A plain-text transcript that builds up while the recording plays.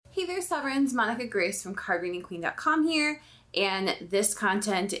Sovereigns, Monica Grace from cardreadingqueen.com here, and this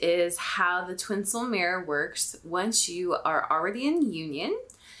content is how the twin soul mirror works once you are already in union.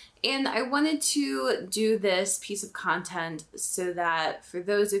 And I wanted to do this piece of content so that for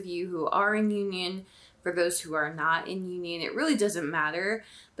those of you who are in union, for those who are not in union, it really doesn't matter,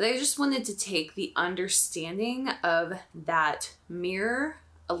 but I just wanted to take the understanding of that mirror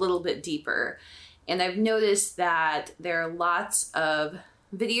a little bit deeper. And I've noticed that there are lots of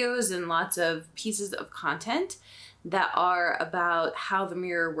videos and lots of pieces of content that are about how the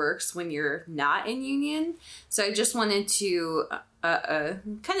mirror works when you're not in union. So I just wanted to kind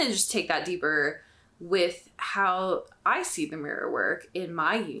of just take that deeper with how I see the mirror work in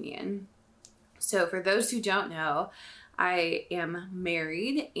my union. So for those who don't know, I am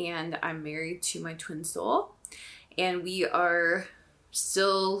married, and I'm married to my twin soul, and we are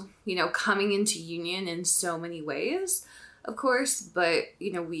still, coming into union in so many ways, of course, but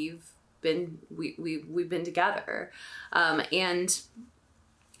we've been together, and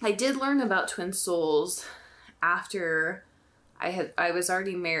I did learn about twin souls after I was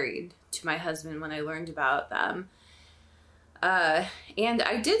already married to my husband when I learned about them, and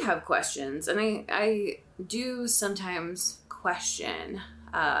I did have questions, and I do sometimes question,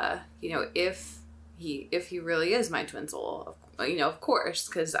 if he really is my twin soul, of course,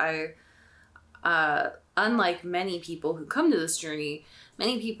 because unlike many people who come to this journey,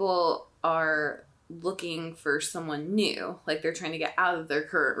 many people are looking for someone new, like they're trying to get out of their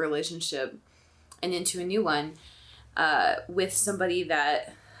current relationship and into a new one, with somebody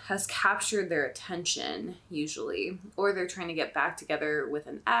that has captured their attention usually, or they're trying to get back together with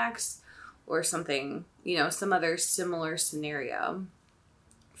an ex or something, some other similar scenario.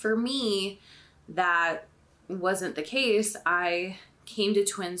 For me, that wasn't the case. I came to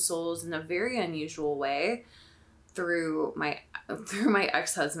twin souls in a very unusual way through my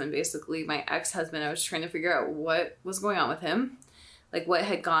ex-husband. Basically, my ex-husband, I was trying to figure out what was going on with him, like what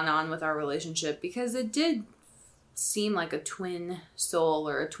had gone on with our relationship, because it did seem like a twin soul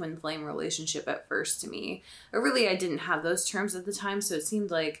or a twin flame relationship at first to me. But really, I didn't have those terms at the time, so it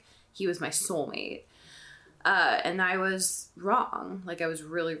seemed like he was my soulmate. And I was wrong. Like, I was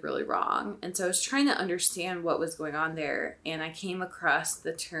really, really wrong. And so I was trying to understand what was going on there. And I came across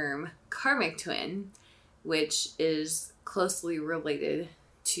the term karmic twin, which is closely related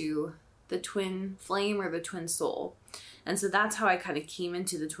to the twin flame or the twin soul. And so that's how I kind of came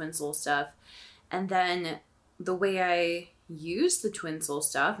into the twin soul stuff. And then the way I used the twin soul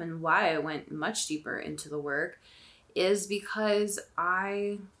stuff and why I went much deeper into the work is because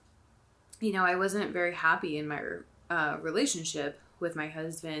I wasn't very happy in my relationship with my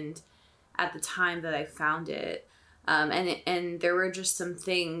husband at the time that I found it. And there were just some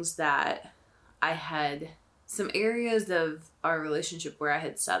things that I had, some areas of our relationship where I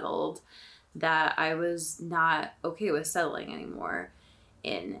had settled that I was not okay with settling anymore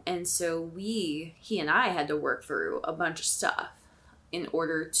in. And so he and I had to work through a bunch of stuff in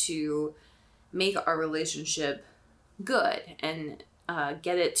order to make our relationship good and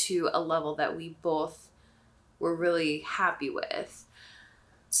get it to a level that we both were really happy with.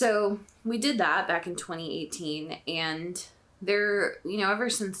 So we did that back in 2018, and there, ever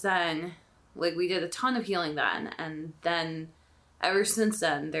since then, like, we did a ton of healing then, and then ever since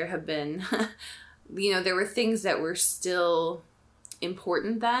then there have been there were things that were still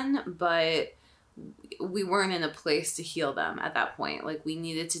important then, but we weren't in a place to heal them at that point. Like, we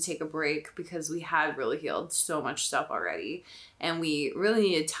needed to take a break because we had really healed so much stuff already, and we really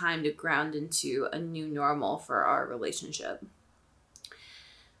needed time to ground into a new normal for our relationship.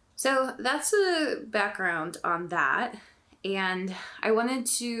 So that's the background on that, and I wanted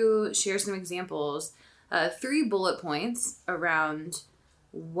to share some examples, 3 bullet points around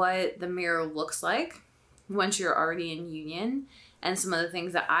what the mirror looks like once you're already in union, and some of the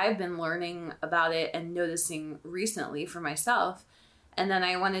things that I've been learning about it and noticing recently for myself. And then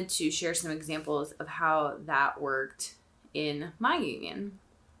I wanted to share some examples of how that worked in my union.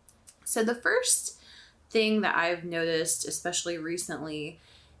 So the first thing that I've noticed, especially recently,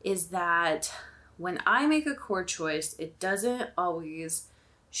 is that when I make a core choice, it doesn't always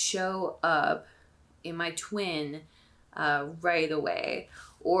show up in my twin right away.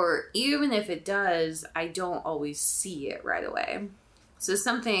 Or even if it does, I don't always see it right away. So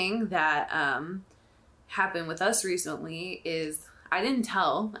something that happened with us recently is I didn't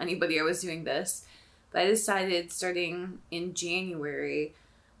tell anybody I was doing this, but I decided starting in January,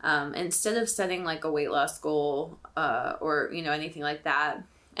 instead of setting like a weight loss goal or anything like that,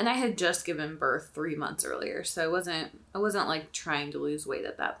 and I had just given birth 3 months earlier, so I wasn't like trying to lose weight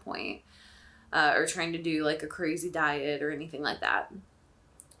at that point, or trying to do like a crazy diet or anything like that.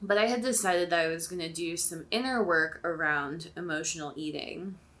 But I had decided that I was going to do some inner work around emotional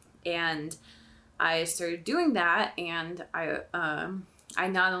eating. And I started doing that, and I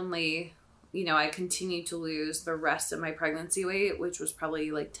not only, I continued to lose the rest of my pregnancy weight, which was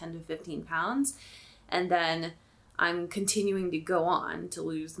probably like 10 to 15 pounds. And then I'm continuing to go on to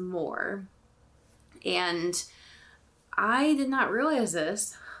lose more. And I did not realize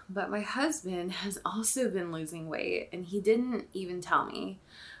this, but my husband has also been losing weight, and he didn't even tell me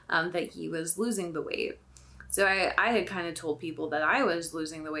that he was losing the weight. So I had kind of told people that I was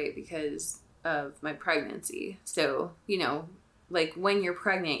losing the weight because of my pregnancy. So, like when you're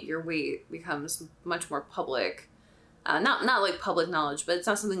pregnant, your weight becomes much more public. Not like public knowledge, but it's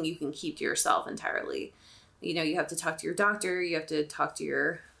not something you can keep to yourself entirely. You have to talk to your doctor, you have to talk to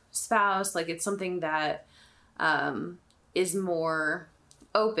your spouse. Like, it's something that is more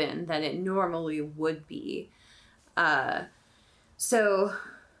open than it normally would be. So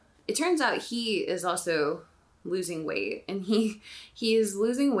it turns out he is also losing weight, and he is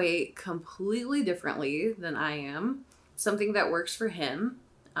losing weight completely differently than I am. Something that works for him.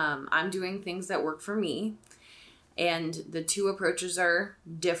 I'm doing things that work for me, and the two approaches are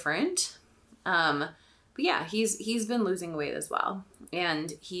different. But yeah, he's been losing weight as well,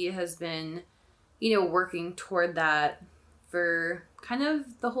 and he has been, working toward that for kind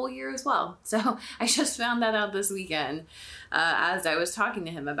of the whole year as well. So I just found that out this weekend as I was talking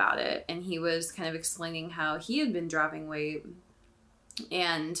to him about it, and he was kind of explaining how he had been dropping weight,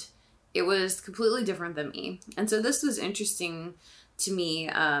 and it was completely different than me. And so this was interesting to me.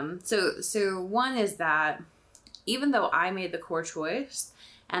 So one is that even though I made the core choice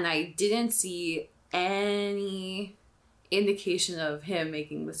and I didn't see any indication of him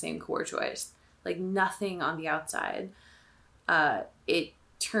making the same core choice, like nothing on the outside, it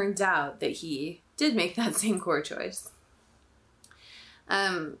turns out that he did make that same core choice.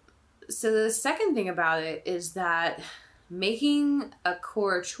 So the second thing about it is that making a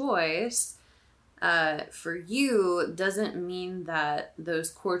core choice for you doesn't mean that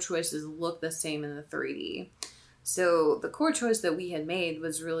those core choices look the same in the 3D. So the core choice that we had made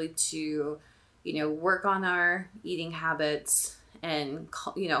was really to, work on our eating habits and,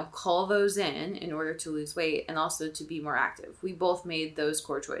 call those in order to lose weight, and also to be more active. We both made those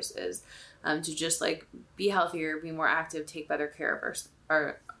core choices to just like be healthier, be more active, take better care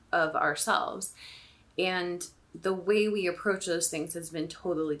of ourselves. And the way we approach those things has been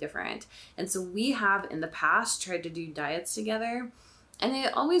totally different. And so we have in the past tried to do diets together, and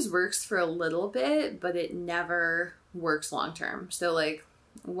it always works for a little bit, but it never works long term. So like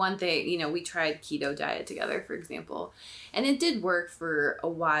one thing, we tried keto diet together, for example, and it did work for a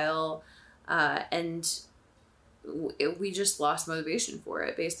while. And we just lost motivation for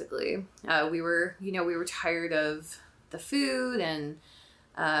it. Basically, we were tired of the food, and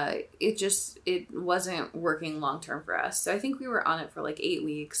it wasn't working long term for us. So I think we were on it for like 8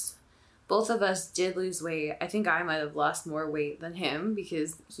 weeks. Both of us did lose weight. I think I might have lost more weight than him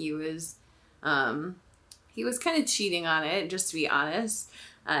because he was kind of cheating on it, just to be honest.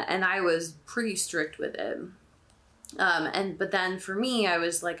 And I was pretty strict with it. But then for me, I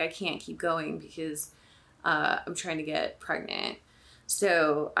was like, I can't keep going because I'm trying to get pregnant.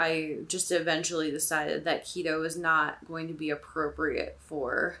 So I just eventually decided that keto is not going to be appropriate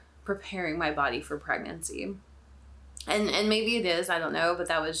for preparing my body for pregnancy. And maybe it is, I don't know, but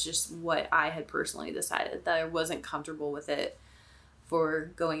that was just what I had personally decided, that I wasn't comfortable with it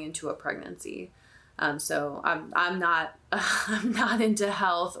for going into a pregnancy. So I'm not into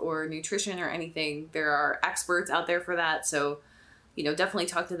health or nutrition or anything. There are experts out there for that. So, definitely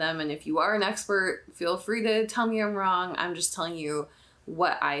talk to them. And if you are an expert, feel free to tell me I'm wrong. I'm just telling you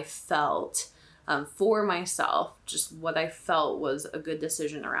what I felt for myself, just what I felt was a good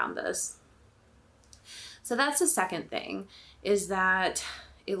decision around this. So that's the second thing, is that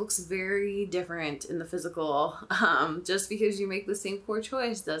it looks very different in the physical. Just because you make the same core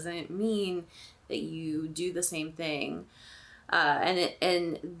choice doesn't mean that you do the same thing.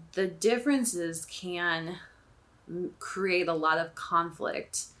 And the differences can create a lot of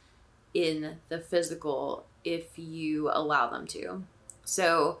conflict in the physical if you allow them to.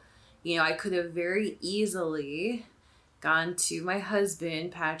 So, I could have very easily gone to my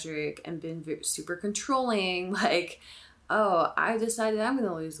husband, Patrick, and been super controlling, like, oh, I decided I'm going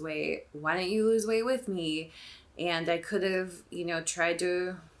to lose weight. Why don't you lose weight with me? And I could have, tried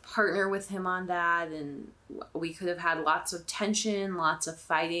to partner with him on that, and we could have had lots of tension, lots of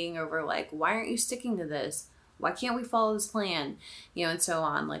fighting over like, why aren't you sticking to this? Why can't we follow this plan? And so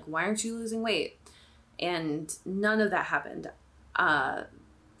on. Like, why aren't you losing weight? And none of that happened.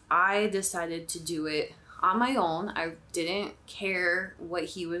 I decided to do it on my own. I didn't care what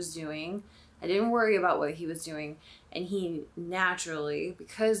he was doing. I didn't worry about what he was doing. And he naturally,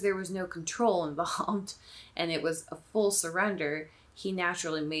 because there was no control involved and it was a full surrender, he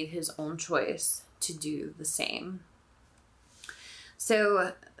naturally made his own choice to do the same.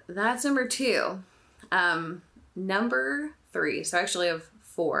 So that's number 2. Number 3. So I actually have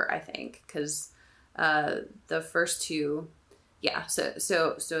 4, I think, because the first 2, yeah.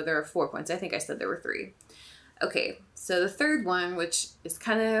 So there are 4 points. I think I said there were 3. Okay, so the third one, which is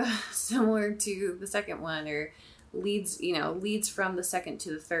kind of similar to the second one, or leads from the second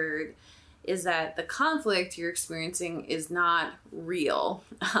to the third, is that the conflict you're experiencing is not real.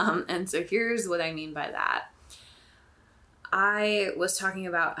 And so here's what I mean by that. I was talking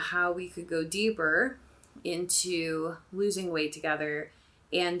about how we could go deeper into losing weight together.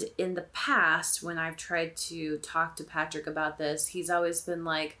 And in the past, when I've tried to talk to Patrick about this, he's always been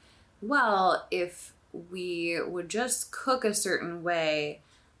like, well, if we would just cook a certain way,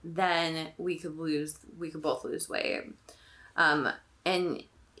 then we could both lose weight. And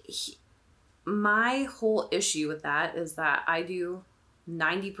my whole issue with that is that I do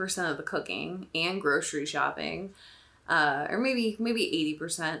 90% of the cooking and grocery shopping, or maybe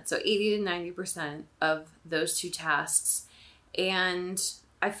 80%. So 80 to 90% of those 2 tasks. And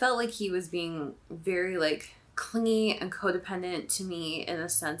I felt like he was being very like clingy and codependent to me, in the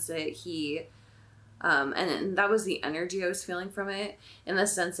sense that he, and that was the energy I was feeling from it, in the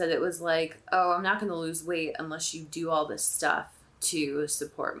sense that it was like, oh, I'm not going to lose weight unless you do all this stuff to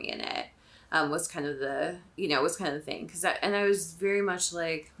support me in it. Was kind of the thing. And I was very much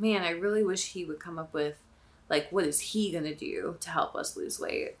like, man, I really wish he would come up with, like, what is he going to do to help us lose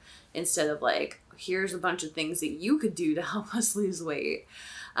weight? Instead of like, here's a bunch of things that you could do to help us lose weight.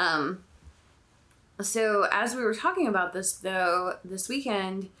 So as we were talking about this, though, this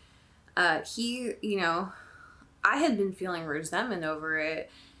weekend, he, I had been feeling resentment over it.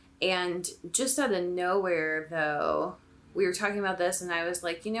 And just out of nowhere, though, we were talking about this, and I was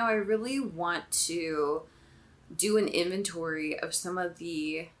like, I really want to do an inventory of some of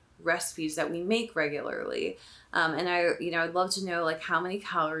the recipes that we make regularly. And I'd love to know, like, how many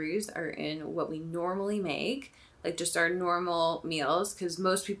calories are in what we normally make, like just our normal meals, because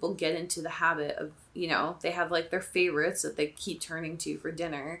most people get into the habit of, they have like their favorites that they keep turning to for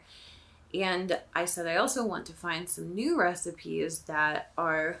dinner. And I said, I also want to find some new recipes that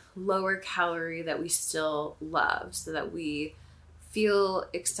are lower calorie that we still love, so that we feel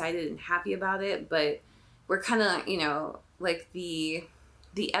excited and happy about it. But we're kind of, like the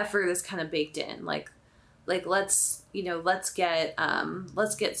effort is kind of baked in. Like let's get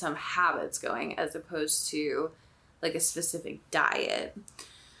some habits going, as opposed to like a specific diet.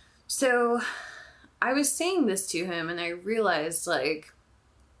 So I was saying this to him, and I realized, like,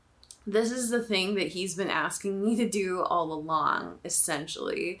 this is the thing that he's been asking me to do all along,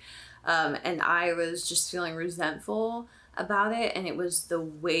 essentially. And I was just feeling resentful about it. And it was the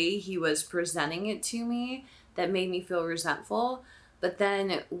way he was presenting it to me that made me feel resentful. But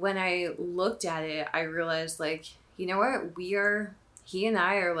then when I looked at it, I realized, like, you know what? He and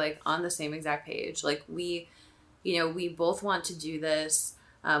I are like on the same exact page. Like we both want to do this.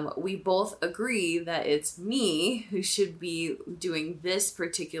 We both agree that it's me who should be doing this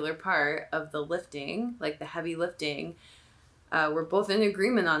particular part of the lifting, like the heavy lifting. We're both in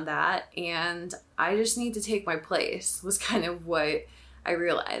agreement on that, and I just need to take my place, was kind of what I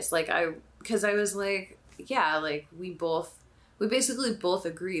realized. Because I was like, yeah, like we basically both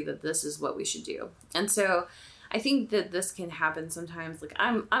agree that this is what we should do. And so I think that this can happen sometimes. Like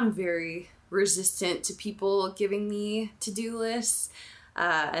I'm very resistant to people giving me to-do lists.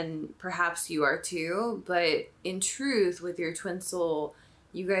 And perhaps you are too, but in truth, with your twin soul,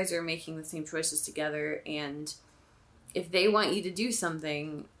 you guys are making the same choices together. And if they want you to do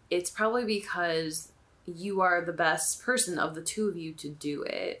something, it's probably because you are the best person of the two of you to do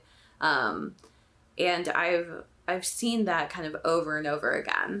it. And I've seen that kind of over and over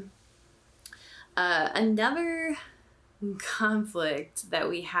again. Another conflict that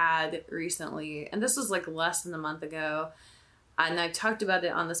we had recently, and this was like less than a month ago, and I talked about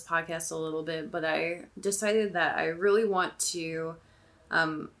it on this podcast a little bit, but I decided that I really want to,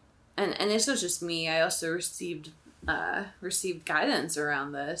 and it's not just me, I also received guidance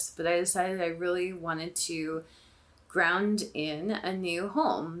around this, but I decided I really wanted to ground in a new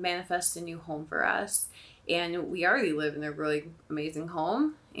home, manifest a new home for us. And we already live in a really amazing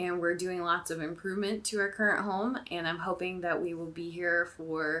home, and we're doing lots of improvement to our current home. And I'm hoping that we will be here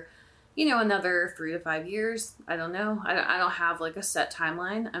for, another 3 to 5 years. I don't know. I don't have like a set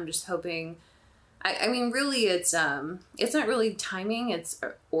timeline. I'm just hoping. I mean, really, it's not really timing. It's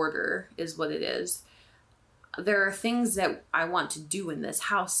order is what it is. there are things that I want to do in this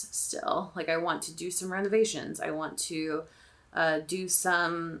house still. Like I want to do some renovations. I want to do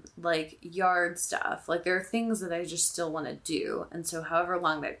some like yard stuff. Like there are things that I just still want to do. And so however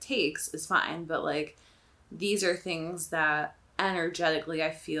long that takes is fine. But like these are things that energetically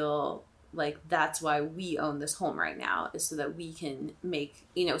I feel like that's why we own this home right now, is so that we can make,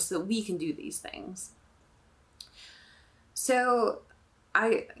 so that we can do these things. So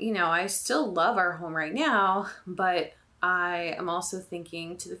I still love our home right now, but I am also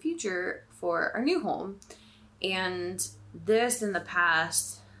thinking to the future for our new home. And this in the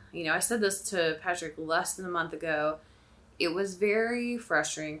past, I said this to Patrick less than a month ago. It was very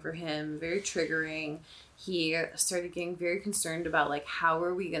frustrating for him, very triggering. He started getting very concerned about like, how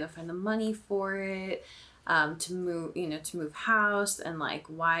are we going to find the money for it, to move house, and like,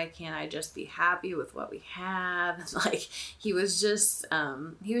 why can't I just be happy with what we have? And like, he was just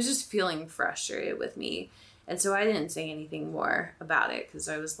feeling frustrated with me. And so I didn't say anything more about it, because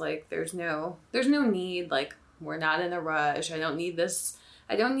I was like, there's no need, like, we're not in a rush. I don't need this.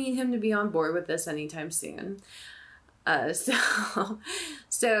 I don't need him to be on board with this anytime soon.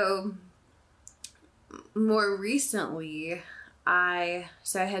 So more recently, I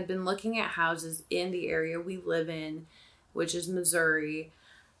had been looking at houses in the area we live in, which is Missouri,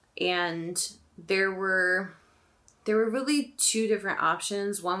 and there were really two different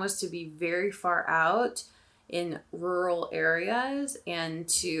options. One was to be very far out in rural areas and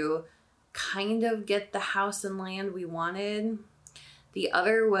to kind of get the house and land we wanted. The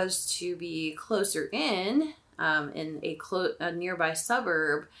other was to be closer in a nearby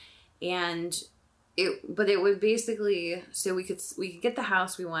suburb, and it would basically, so we could get the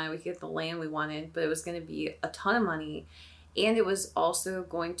house we wanted, we could get the land we wanted, but it was going to be a ton of money, and it was also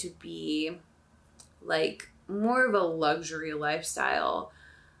going to be like more of a luxury lifestyle,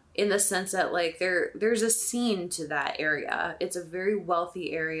 in the sense that like there's a scene to that area. It's a very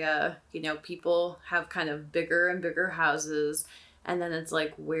wealthy area. People have kind of bigger and bigger houses, and then it's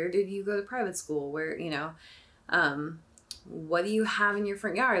like, where did you go to private school? Where, what do you have in your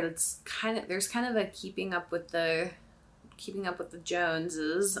front yard? There's kind of a keeping up with the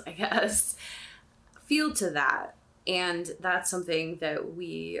Joneses, I guess, feel to that. And that's something that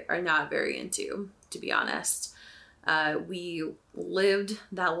we are not very into, to be honest. We lived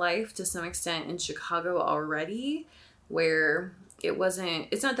that life to some extent in Chicago already, where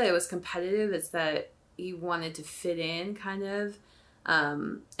it's not that it was competitive, it's that you wanted to fit in kind of,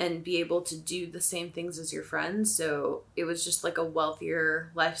 and be able to do the same things as your friends. So it was just like a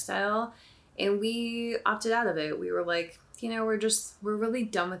wealthier lifestyle, and we opted out of it. We were like, we're really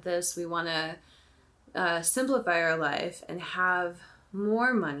done with this. We want to simplify our life and have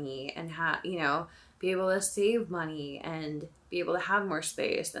more money and be able to save money and be able to have more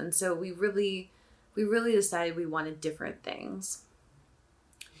space. And so we really decided we wanted different things.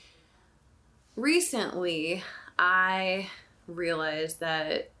 Recently, I realized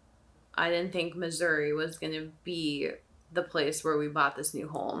that I didn't think Missouri was going to be the place where we bought this new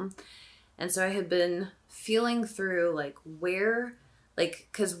home. And so I had been feeling through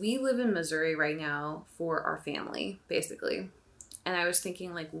because we live in Missouri right now for our family, basically. And I was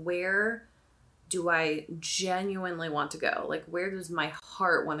thinking, like, where do I genuinely want to go? Like, where does my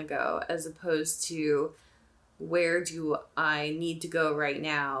heart want to go, as opposed to where do I need to go right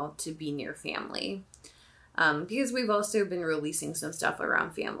now to be near family? Because we've also been releasing some stuff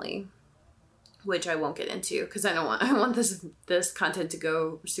around family, which I won't get into because I want this content to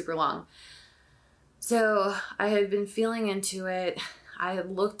go super long. So I had been feeling into it. I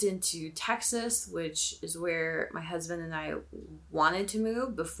had looked into Texas, which is where my husband and I wanted to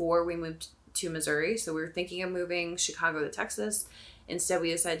move before we moved to Missouri. So we were thinking of moving Chicago to Texas. Instead,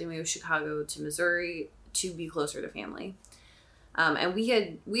 we decided to move Chicago to Missouri to be closer to family. And we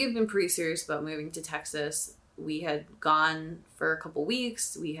had been pretty serious about moving to Texas. We had gone for a couple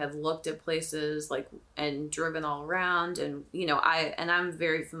weeks. We had looked at places and driven all around. And, I'm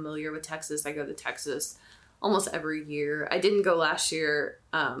very familiar with Texas. I go to Texas almost every year. I didn't go last year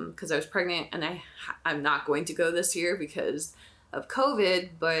because I was pregnant, and I'm not going to go this year because of COVID.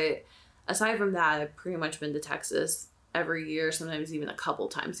 But aside from that, I've pretty much been to Texas every year, sometimes even a couple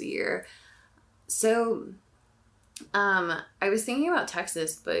times a year. So I was thinking about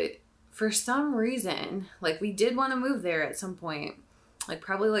Texas, but for some reason, we did want to move there at some point,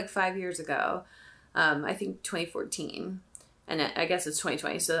 probably 5 years ago. I think 2014, and I guess it's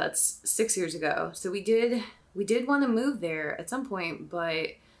 2020, so that's 6 years ago. So we did want to move there at some point, but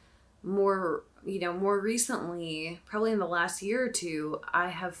more recently, probably in the last year or two, I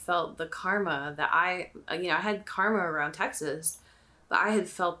have felt the karma that I had karma around Texas, but I had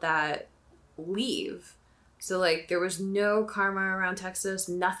felt that leave, So like there was no karma around Texas,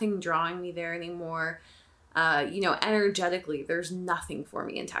 nothing drawing me there anymore. Energetically, there's nothing for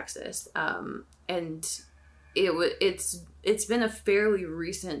me in Texas. And it's been a fairly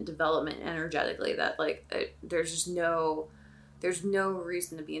recent development energetically that like there's no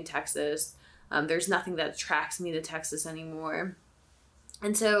reason to be in Texas. There's nothing that attracts me to Texas anymore.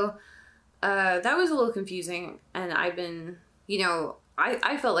 And so that was a little confusing. And I've been,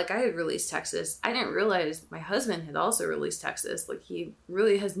 I felt like I had released Texas. I didn't realize my husband had also released Texas. Like he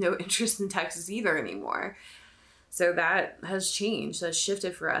really has no interest in Texas either anymore. So that has changed. That's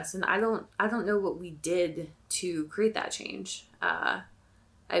shifted for us. And I don't know what we did to create that change. I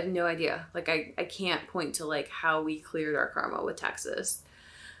have no idea. Like I can't point to like how we cleared our karma with Texas.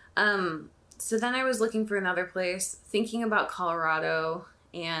 So then I was looking for another place, thinking about Colorado,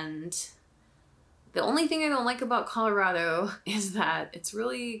 and the only thing I don't like about Colorado is that it's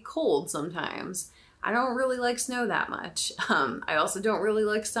really cold sometimes. I don't really like snow that much. I also don't really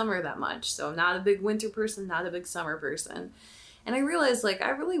like summer that much. So I'm not a big winter person, not a big summer person. And I realized like I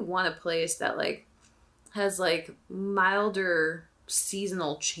really want a place that like has like milder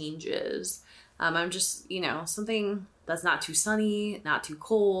seasonal changes. I'm just, something that's not too sunny, not too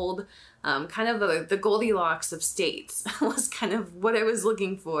cold, kind of the Goldilocks of states was kind of what I was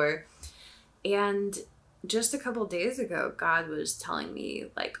looking for. And just a couple days ago, God was telling me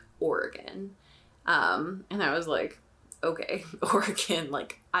like Oregon. And I was like, okay, Oregon,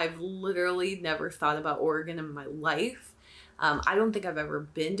 like I've literally never thought about Oregon in my life. I don't think I've ever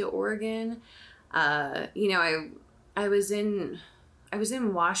been to Oregon. I was in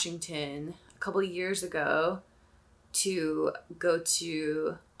Washington a couple of years ago to go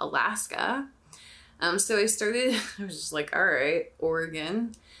to Alaska. So I was just like, all right,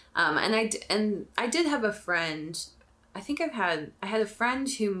 Oregon. And I did have a friend. I think I had a friend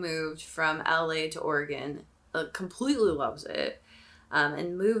who moved from LA to Oregon, completely loves it,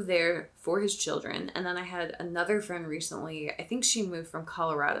 and moved there for his children. And then I had another friend recently, I think she moved from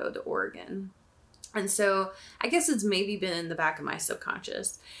Colorado to Oregon. And so I guess it's maybe been in the back of my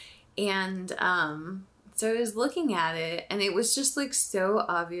subconscious. And so I was looking at it and it was just like so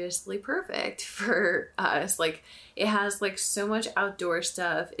obviously perfect for us. Like it has like so much outdoor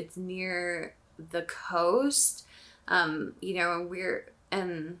stuff. It's near the coast, and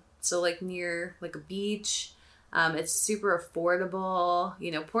so like near like a beach. It's super affordable.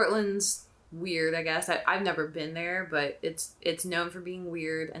 Portland's weird, I guess. I've never been there, but it's known for being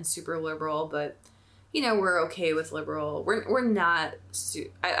weird and super liberal, but we're okay with liberal. We're not,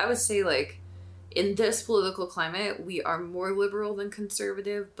 I would say like in this political climate, we are more liberal than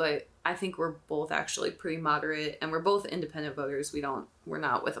conservative, but I think we're both actually pretty moderate and we're both independent voters. We're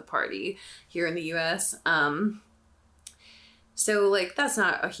not with a party here in the US. So like, that's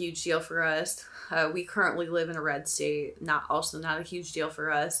not a huge deal for us. We currently live in a red state, not a huge deal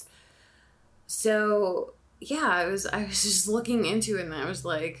for us. So yeah, I was just looking into it and I was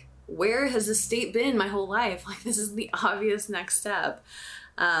like, where has this state been my whole life? Like, this is the obvious next step.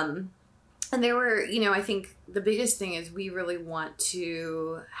 And there were, I think the biggest thing is we really want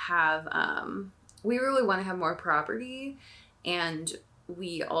to have more property, and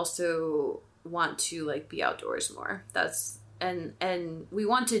we also want to like be outdoors more. And we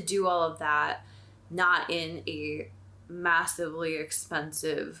want to do all of that not in a massively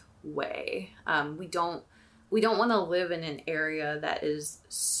expensive way. We don't want to live in an area that is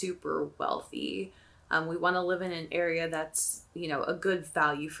super wealthy. We want to live in an area that's, a good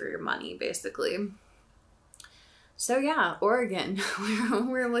value for your money, basically. So yeah, Oregon,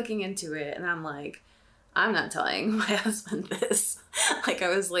 we're looking into it, and I'm like, I'm not telling my husband this. Like, I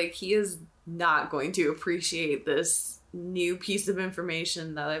was like, he is not going to appreciate this new piece of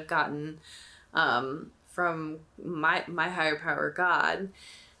information that I've gotten from my higher power, God.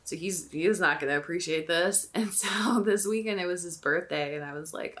 So he is not going to appreciate this. And so this weekend it was his birthday, and I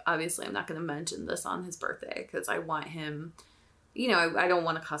was like, obviously I'm not going to mention this on his birthday because I want him, I don't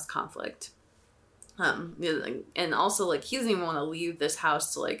want to cause conflict. And also like he doesn't even want to leave this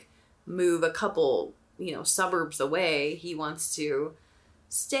house to like move a couple, suburbs away. He wants to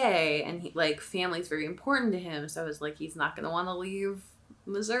stay, and family's very important to him. So I was like, he's not going to want to leave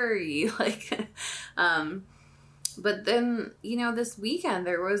Missouri. But then, this weekend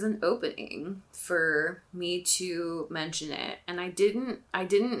there was an opening for me to mention it. And I didn't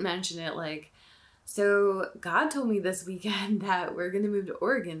mention it so God told me this weekend that we're going to move to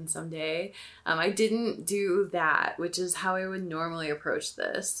Oregon someday. I didn't do that, which is how I would normally approach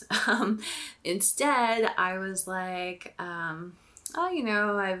this. Instead, I was like, I've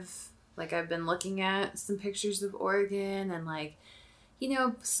been looking at some pictures of Oregon, and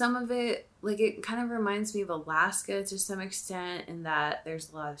some of it like, it kind of reminds me of Alaska to some extent, in that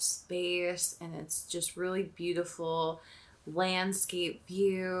there's a lot of space and it's just really beautiful landscape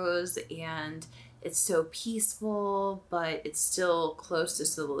views, and it's so peaceful, but it's still close to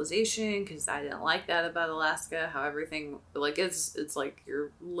civilization, because I didn't like that about Alaska, how everything, like, it's like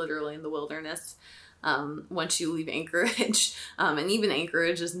you're literally in the wilderness once you leave Anchorage. And even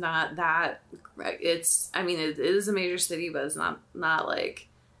Anchorage is not that, it is a major city, but it's not like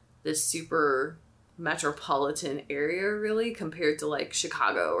this super metropolitan area really, compared to like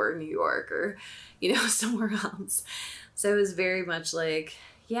Chicago or New York or, somewhere else. So it was very much like,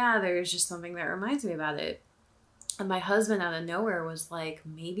 yeah, there's just something that reminds me about it. And my husband out of nowhere was like,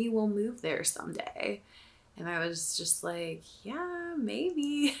 maybe we'll move there someday. And I was just like, yeah,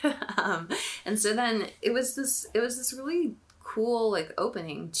 maybe. And so then it was this really cool like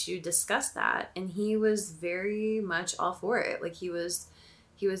opening to discuss that. And he was very much all for it. Like he was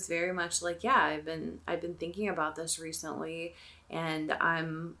very much like, yeah, I've been thinking about this recently, and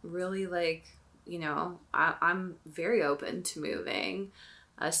I'm really like, I'm very open to moving,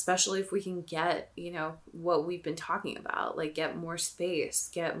 especially if we can get, what we've been talking about, like get more space,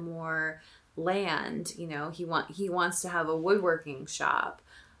 get more land. He wants to have a woodworking shop.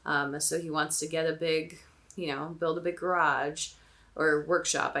 So he wants to get a big, build a big garage or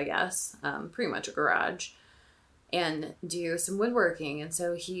workshop, I guess, pretty much a garage, and do some woodworking. And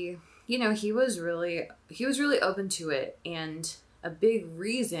so he was really open to it. And a big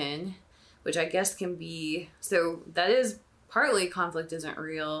reason, which I guess can be, so that is partly conflict isn't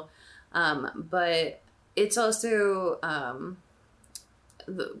real, but it's also,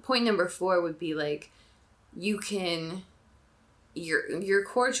 the point number 4 would be like, your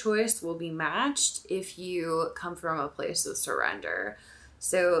core choice will be matched if you come from a place of surrender.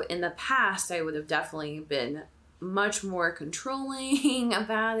 So in the past, I would have definitely been much more controlling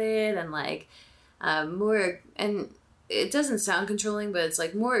about it, and like more, and it doesn't sound controlling, but it's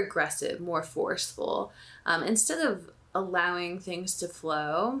like more aggressive, more forceful, instead of allowing things to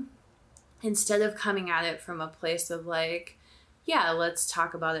flow, instead of coming at it from a place of like, yeah, let's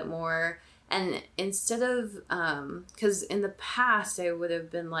talk about it more. And instead of, because in the past I would have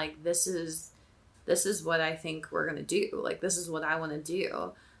been like, this is what I think we're going to do. Like, this is what I want to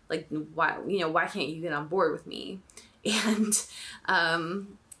do. Like, why can't you get on board with me? And,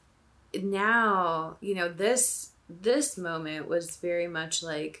 now, this moment was very much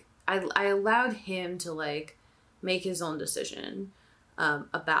like, I allowed him to like make his own decision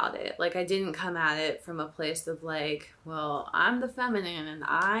about it. Like, I didn't come at it from a place of like, well, I'm the feminine and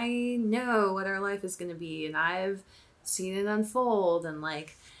I know what our life is going to be and I've seen it unfold. And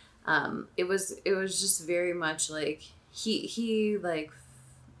like, it was just very much like he like,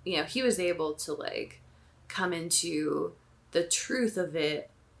 he was able to like come into the truth of it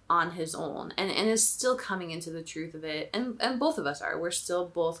on his own, and is still coming into the truth of it. And both of us we're still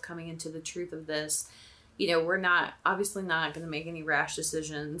both coming into the truth of this. We're not obviously not going to make any rash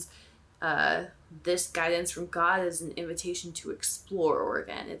decisions. This guidance from God is an invitation to explore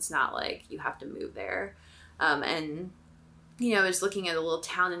Oregon. It's not like you have to move there. And, I was looking at a little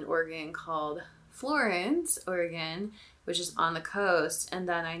town in Oregon called Florence, Oregon, which is on the coast. And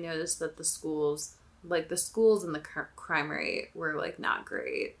then I noticed that the schools and the crime rate were like not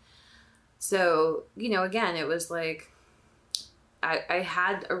great. So, again, it was like, I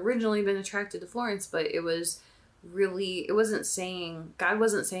had originally been attracted to Florence, but God wasn't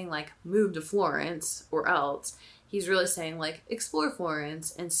saying like move to Florence or else. He's really saying like explore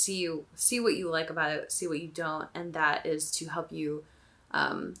Florence and see what you like about it, see what you don't. And that is to help you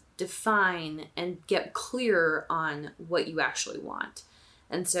define and get clear on what you actually want.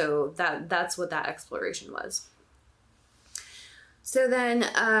 And so that's what that exploration was. So then,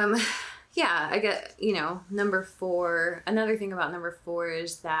 yeah, I get, number 4, another thing about number 4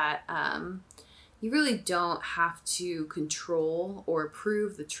 is that you really don't have to control or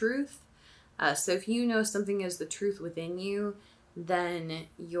prove the truth. So if you know something is the truth within you, then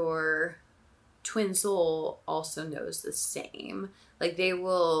your twin soul also knows the same. Like, they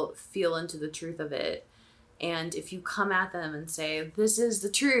will feel into the truth of it. And if you come at them and say, this is the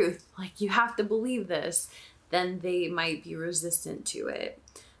truth, like, you have to believe this, then they might be resistant to it.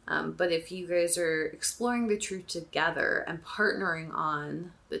 But if you guys are exploring the truth together and partnering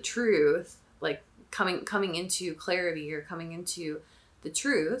on the truth, like coming into clarity or coming into the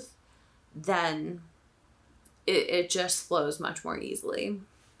truth, then it just flows much more easily.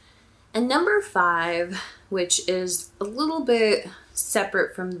 And number 5, which is a little bit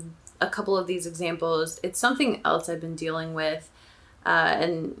separate from a couple of these examples, it's something else I've been dealing with.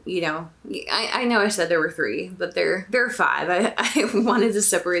 And, I know I said there were 3, but there are 5. I wanted to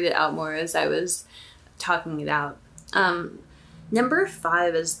separate it out more as I was talking it out. Number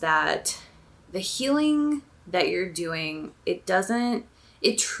 5 is that the healing that you're doing, it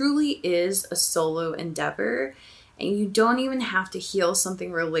truly is a solo endeavor, and you don't even have to heal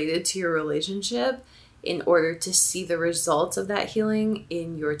something related to your relationship in order to see the results of that healing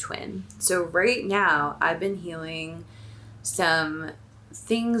in your twin. So right now, I've been healing some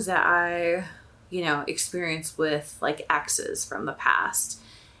things that I, experienced with like exes from the past.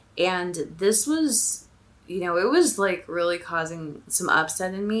 And this was, it was like really causing some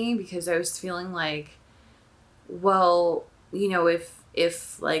upset in me, because I was feeling like, well, if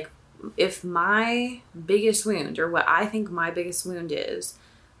my biggest wound, or what I think my biggest wound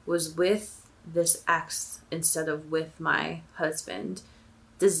was with this ex instead of with my husband,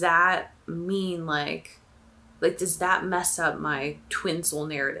 does that mean like does that mess up my twin soul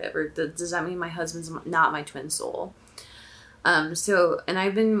narrative, or does that mean my husband's not my twin soul? And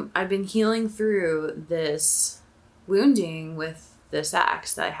I've been healing through this wounding with this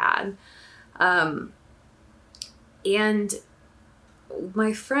ex that I had. And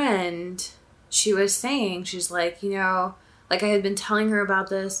my friend, she was saying, she's like, like I had been telling her about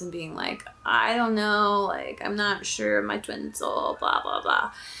this and being like, I don't know, like, I'm not sure of my twin soul, blah, blah,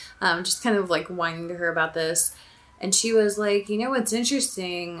 blah. Just kind of like whining to her about this. And she was like, what's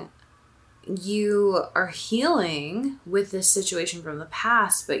interesting, you are healing with this situation from the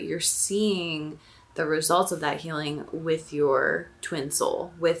past, but you're seeing the results of that healing with your twin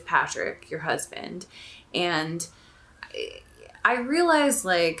soul, with Patrick, your husband. And I realized,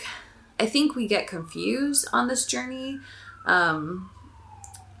 like, I think we get confused on this journey,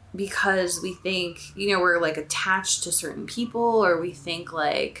 because we think, we're like attached to certain people, or we think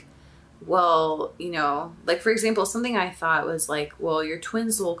like, well, like, for example, something I thought was like, well, your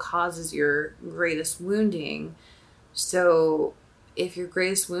twin soul causes your greatest wounding. So if your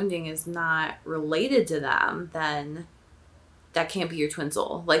greatest wounding is not related to them, then that can't be your twin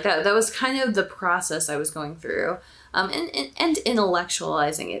soul. Like that was kind of the process I was going through. And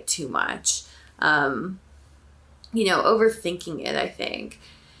intellectualizing it too much. Overthinking it, I think.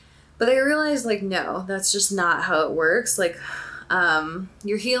 But I realized, like, no, that's just not how it works. Like,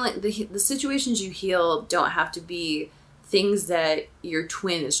 you're healing, the situations you heal don't have to be things that your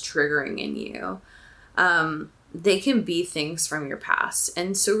twin is triggering in you. They can be things from your past.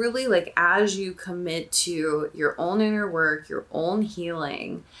 And so really, like, as you commit to your own inner work, your own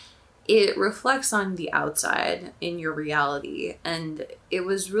healing, it reflects on the outside in your reality. And it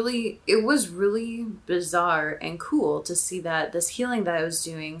was really bizarre and cool to see that this healing that I was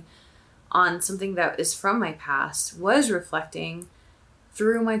doing on something that is from my past was reflecting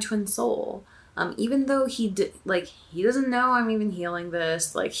through my twin soul. Even though he doesn't know I'm even healing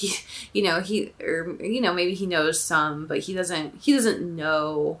this, like maybe he knows some, but he doesn't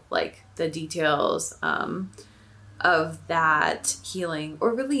know like the details, of that healing,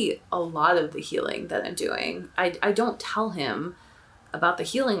 or really a lot of the healing that I'm doing. I don't tell him about the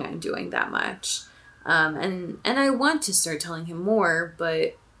healing I'm doing that much. And I want to start telling him more,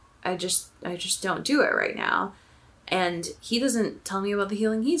 but I just don't do it right now. And he doesn't tell me about the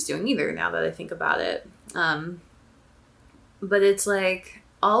healing he's doing either, now that I think about it. But it's like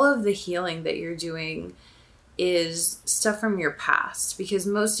all of the healing that you're doing is stuff from your past, because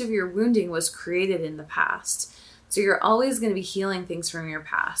most of your wounding was created in the past. So you're always going to be healing things from your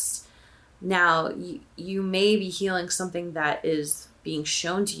past. Now, you may be healing something that is being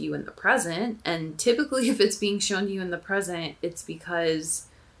shown to you in the present. And typically, if it's being shown to you in the present, it's because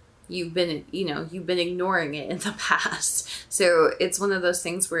you've been ignoring it in the past. So it's one of those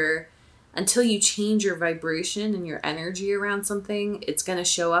things where until you change your vibration and your energy around something, it's going to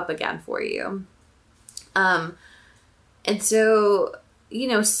show up again for you. And so,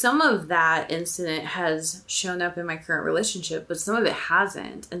 some of that incident has shown up in my current relationship, but some of it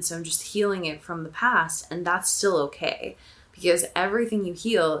hasn't. And so I'm just healing it from the past, and that's still okay, because everything you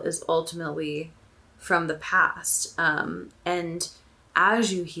heal is ultimately from the past. And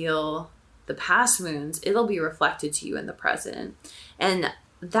as you heal the past wounds, it'll be reflected to you in the present. And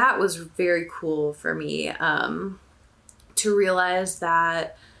that was very cool for me, to realize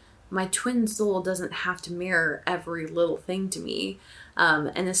that my twin soul doesn't have to mirror every little thing to me.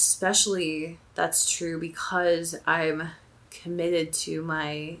 And especially that's true because I'm committed to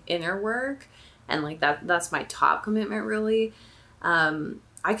my inner work, and like that's my top commitment, really.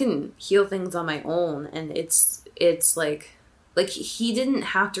 I can heal things on my own, and it's like he didn't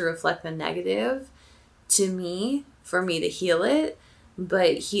have to reflect the negative to me for me to heal it,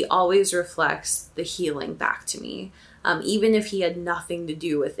 but he always reflects the healing back to me. Even if he had nothing to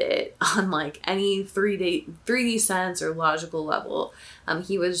do with it on like any 3D sense or logical level,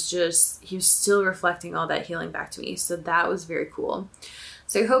 he was still reflecting all that healing back to me. So that was very cool.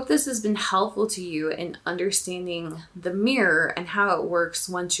 So I hope this has been helpful to you in understanding the mirror and how it works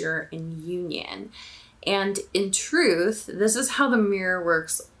once you're in union. And in truth, this is how the mirror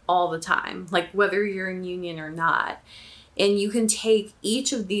works all the time, like whether you're in union or not. And you can take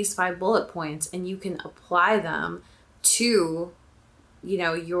each of these 5 bullet points and you can apply them to,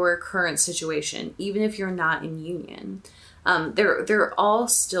 your current situation, even if you're not in union. They're all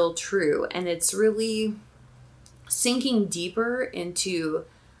still true, and it's really sinking deeper into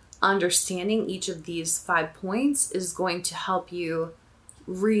understanding each of these 5 points is going to help you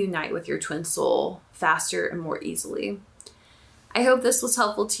reunite with your twin soul faster and more easily. I hope this was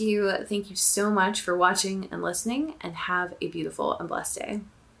helpful to you. Thank you so much for watching and listening, and have a beautiful and blessed day.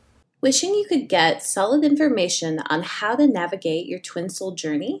 Wishing you could get solid information on how to navigate your twin soul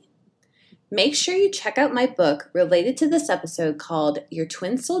journey? Make sure you check out my book related to this episode called Your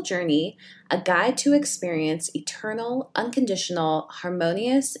Twin Soul Journey, A Guide to Experience Eternal, Unconditional,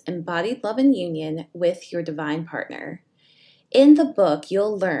 Harmonious, Embodied Love and Union with Your Divine Partner. In the book,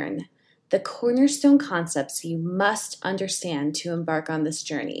 you'll learn the cornerstone concepts you must understand to embark on this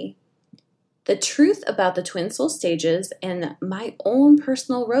journey, the truth about the twin soul stages, and my own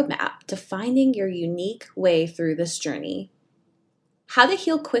personal roadmap to finding your unique way through this journey, how to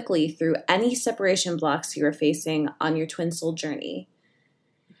heal quickly through any separation blocks you are facing on your twin soul journey,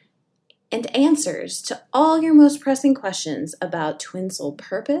 and answers to all your most pressing questions about twin soul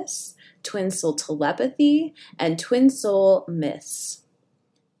purpose, twin soul telepathy, and twin soul myths.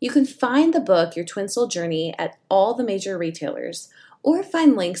 You can find the book, Your Twin Soul Journey, at all the major retailers, or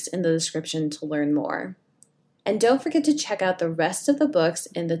find links in the description to learn more. And don't forget to check out the rest of the books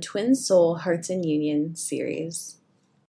in the Twin Soul Hearts in Union series.